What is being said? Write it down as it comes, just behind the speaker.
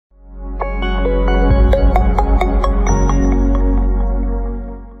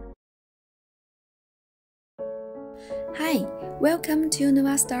Welcome to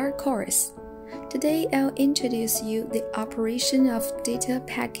Novastar course. Today I'll introduce you the operation of data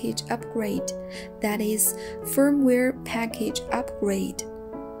package upgrade, that is, firmware package upgrade.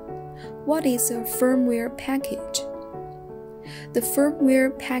 What is a firmware package? The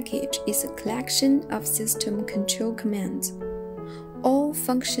firmware package is a collection of system control commands. All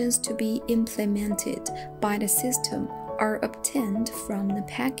functions to be implemented by the system are obtained from the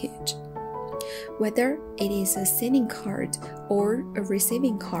package, whether it is a sending card or a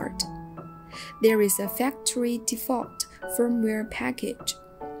receiving card. There is a factory default firmware package.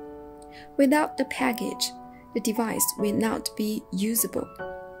 Without the package, the device will not be usable.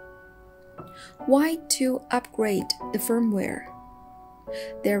 Why to upgrade the firmware?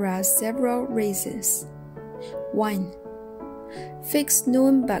 There are several reasons. 1. Fix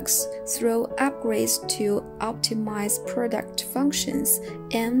known bugs through upgrades to optimize product functions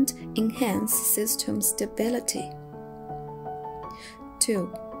and enhance system stability. 2.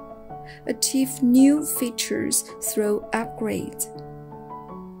 Achieve new features through upgrades.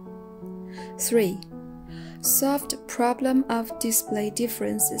 3. Solve the problem of display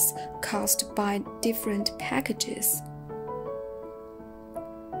differences caused by different packages.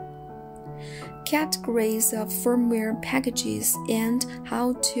 Categories of firmware packages and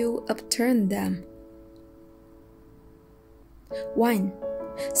how to obtain them. 1.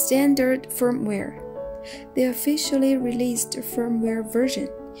 Standard firmware. The officially released firmware version.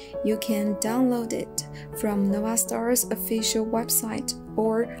 You can download it from Novastar's official website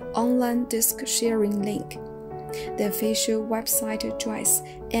or online disk sharing link. The official website address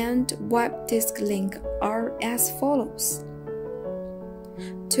and web disk link are as follows.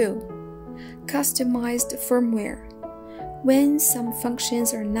 2. Customized firmware. When some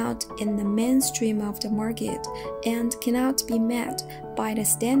functions are not in the mainstream of the market and cannot be met by the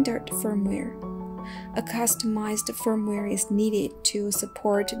standard firmware, a customized firmware is needed to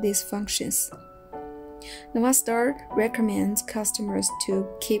support these functions. Novastar recommends customers to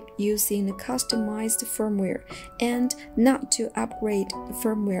keep using the customized firmware and not to upgrade the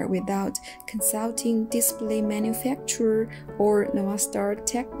firmware without consulting display manufacturer or Novastar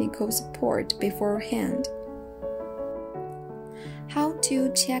technical support beforehand. How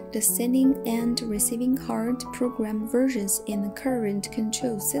to check the sending and receiving card program versions in the current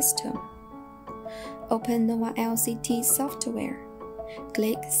control system. Open Nova LCT software.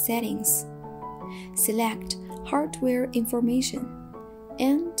 Click Settings. Select Hardware Information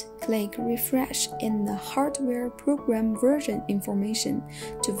and click Refresh in the Hardware Program Version information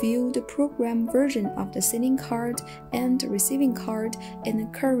to view the program version of the sending card and receiving card in the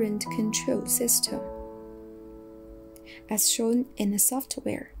current control system. As shown in the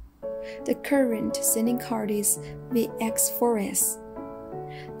software, the current sending card is VX4S.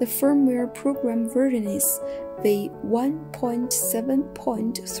 The firmware program version is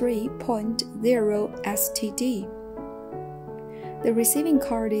v1.7.3.0 STD. The receiving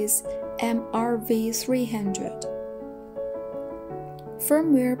card is MRV300.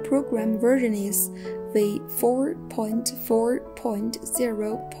 Firmware program version is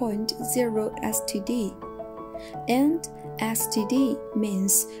v4.4.0.0 STD. And STD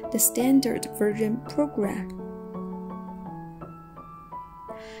means the standard version program.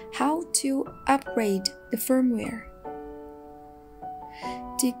 How to upgrade the firmware.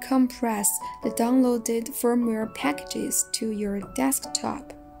 Decompress the downloaded firmware packages to your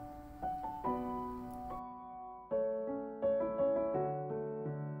desktop.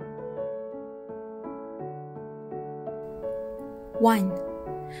 One.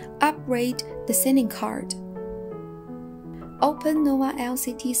 Upgrade the sending card. Open Nova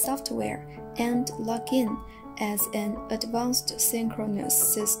LCT software and log in as an advanced synchronous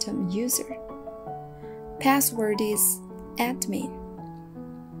system user. Password is admin.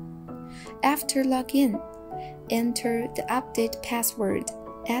 After login, enter the update password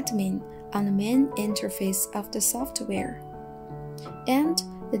admin on the main interface of the software, and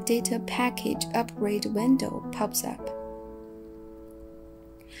the data package upgrade window pops up.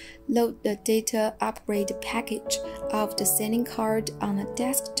 Load the data upgrade package of the sending card on the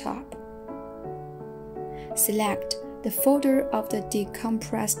desktop. Select the folder of the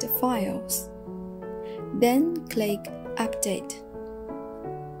decompressed files. Then click Update.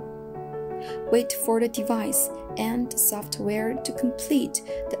 Wait for the device and software to complete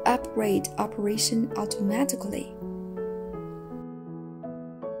the upgrade operation automatically.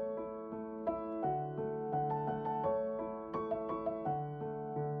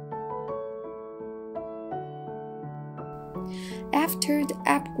 After the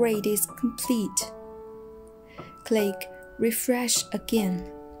upgrade is complete, click Refresh again.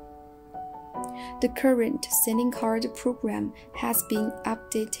 The current sending card program has been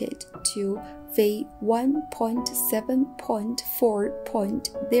updated to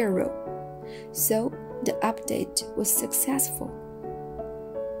v1.7.4.0, so the update was successful.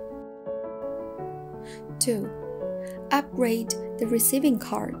 2. Upgrade the receiving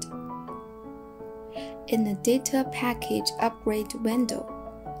card. In the Data Package Upgrade window,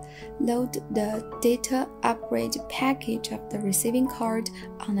 load the Data Upgrade package of the receiving card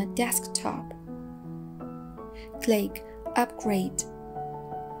on the desktop. Click Upgrade.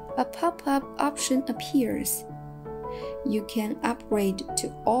 A pop-up option appears. You can upgrade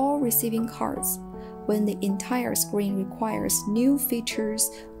to all receiving cards when the entire screen requires new features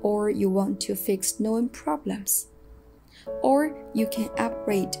or you want to fix known problems. Or you can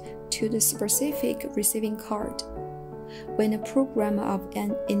upgrade to the specific receiving card when a program of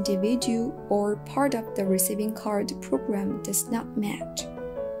an individual or part of the receiving card program does not match.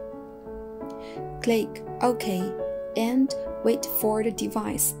 Click OK and wait for the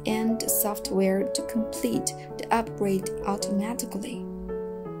device and software to complete the upgrade automatically.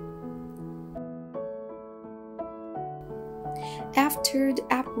 After the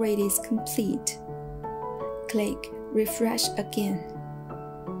upgrade is complete, click Refresh again.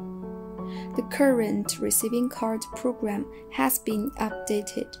 The current receiving card program has been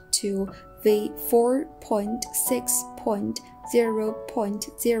updated to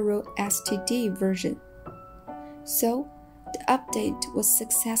v4.6.0.0 STD version, so the update was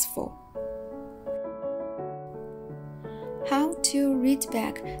successful. How to read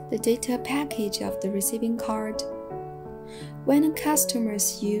back the data package of the receiving card? When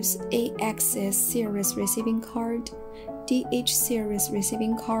customers use AXS series receiving card, DH series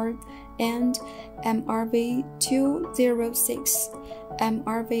receiving card, and MRV206,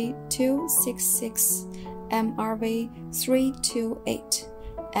 MRV266, MRV328,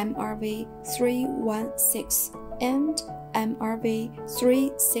 MRV316, and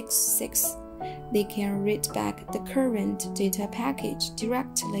MRV366, they can read back the current data package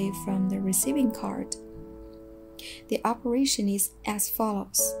directly from the receiving card. The operation is as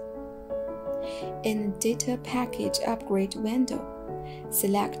follows. In the Data Package Upgrade window,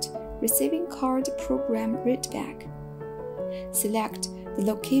 select Receiving Card Program Readback. Select the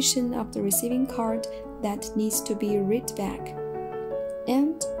location of the receiving card that needs to be read back,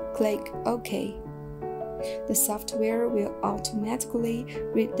 and click OK. The software will automatically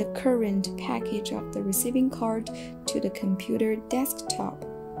read the current package of the receiving card to the computer desktop.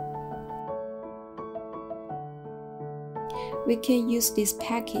 We can use this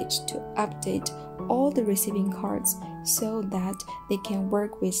package to update all the receiving cards so that they can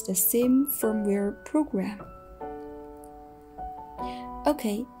work with the same firmware program.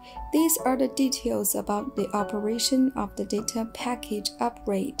 Okay, these are the details about the operation of the data package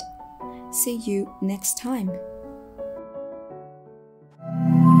upgrade. See you next time.